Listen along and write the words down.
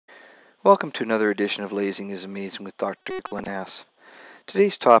Welcome to another edition of Lasing is Amazing with Dr. Glenn Ass.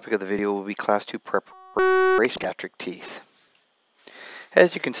 Today's topic of the video will be Class 2 preparation gastric teeth.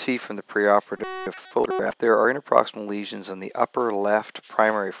 As you can see from the preoperative photograph, there are interproximal lesions on the upper left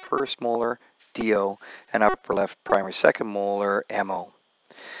primary first molar, DO, and upper left primary second molar, MO.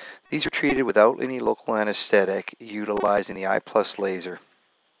 These are treated without any local anesthetic utilizing the IPlus laser.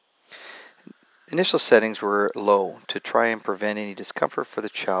 Initial settings were low to try and prevent any discomfort for the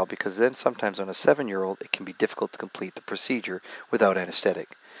child, because then sometimes on a 7-year-old it can be difficult to complete the procedure without anesthetic.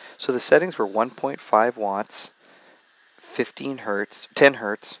 So the settings were 1.5 watts, 15 hertz, 10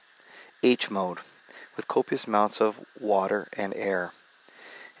 hertz, H mode, with copious amounts of water and air.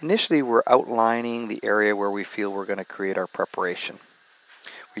 Initially we're outlining the area where we feel we're going to create our preparation.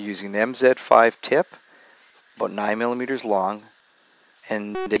 We're using an MZ5 tip, about 9 millimeters long,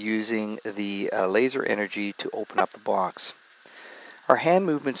 and using the laser energy to open up the box. Our hand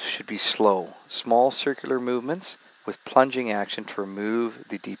movements should be slow, small circular movements with plunging action to remove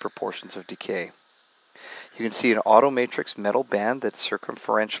the deeper portions of decay. You can see an auto matrix metal band that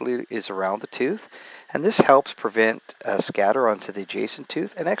circumferentially is around the tooth, and this helps prevent scatter onto the adjacent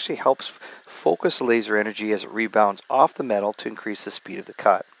tooth and actually helps focus the laser energy as it rebounds off the metal to increase the speed of the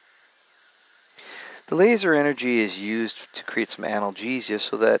cut. The laser energy is used to create some analgesia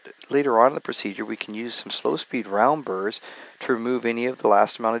so that later on in the procedure we can use some slow speed round burrs to remove any of the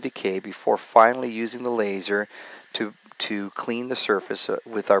last amount of decay before finally using the laser to clean the surface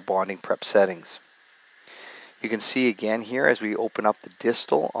with our bonding prep settings. You can see again here as we open up the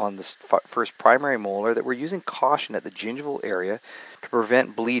distal on this first primary molar that we're using caution at the gingival area to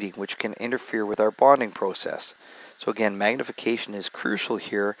prevent bleeding, which can interfere with our bonding process. So again, magnification is crucial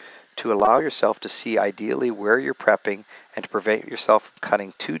here to allow yourself to see ideally where you're prepping and to prevent yourself from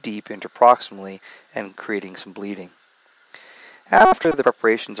cutting too deep interproximally and creating some bleeding. After the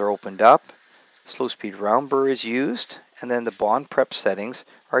preparations are opened up, slow speed round burr is used, and then the bond prep settings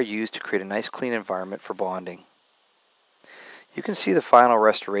are used to create a nice clean environment for bonding. You can see the final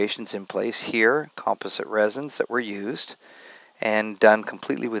restorations in place here, composite resins that were used and done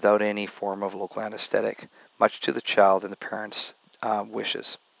completely without any form of local anesthetic, much to the child and the parents'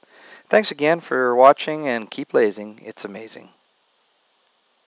 wishes. Thanks again for watching, and keep lasing. It's amazing.